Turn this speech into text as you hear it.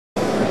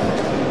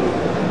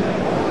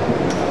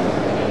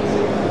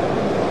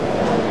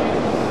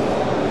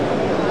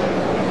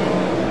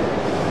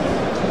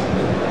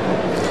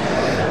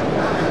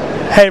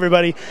Hey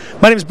everybody,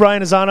 my name is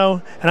Brian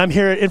Azzano and I'm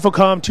here at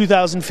InfoComm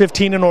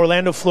 2015 in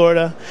Orlando,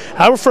 Florida.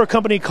 I work for a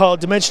company called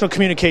Dimensional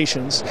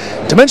Communications.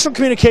 Dimensional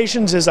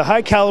Communications is a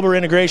high caliber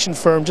integration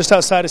firm just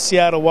outside of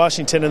Seattle,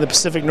 Washington in the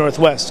Pacific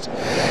Northwest.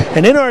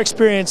 And in our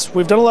experience,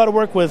 we've done a lot of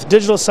work with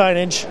digital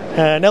signage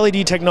and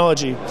LED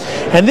technology.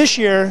 And this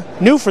year,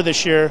 new for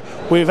this year,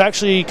 we've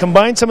actually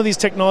combined some of these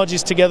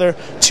technologies together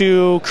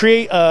to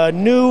create a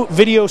new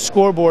video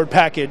scoreboard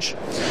package.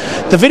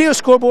 The video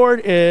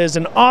scoreboard is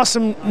an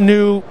awesome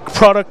new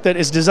product that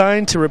is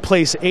designed to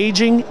replace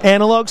aging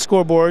analog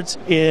scoreboards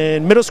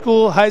in middle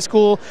school, high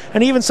school,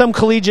 and even some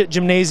collegiate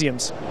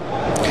gymnasiums.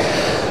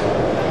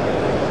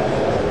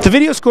 The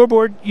video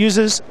scoreboard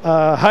uses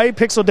high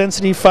pixel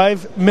density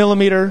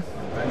 5mm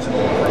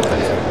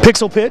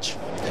pixel pitch,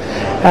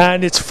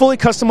 and it's fully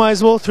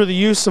customizable through the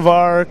use of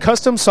our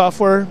custom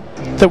software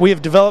that we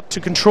have developed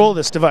to control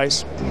this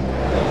device.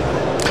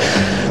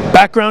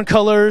 Background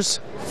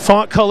colors,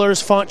 font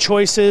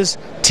choices,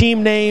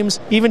 team names,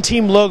 even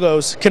team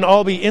logos can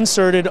all be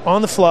inserted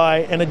on the fly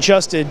and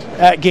adjusted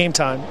at game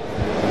time.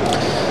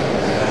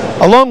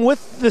 Along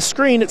with the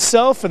screen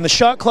itself and the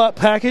shot clock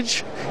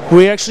package,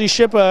 we actually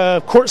ship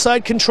a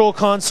courtside control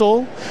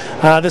console.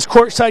 This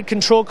courtside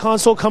control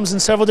console comes in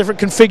several different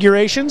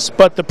configurations,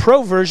 but the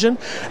Pro version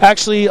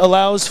actually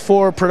allows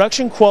for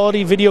production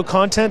quality video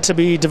content to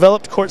be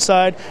developed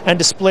courtside and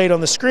displayed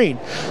on the screen.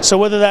 So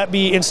whether that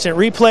be instant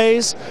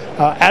replays,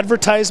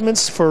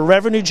 advertisements for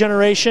revenue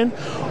generation,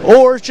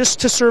 or just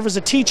to serve as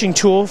a teaching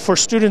tool for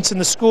students in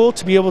the school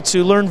to be able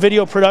to learn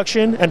video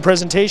production and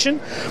presentation,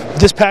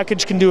 this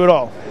package can do it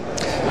all.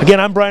 Again,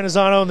 I'm Brian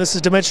Azzano and this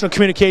is Dimensional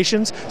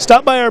Communications.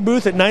 Stop by our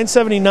booth at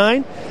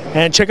 979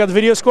 and check out the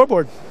video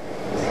scoreboard.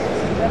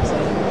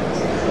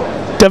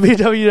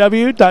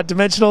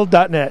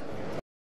 www.dimensional.net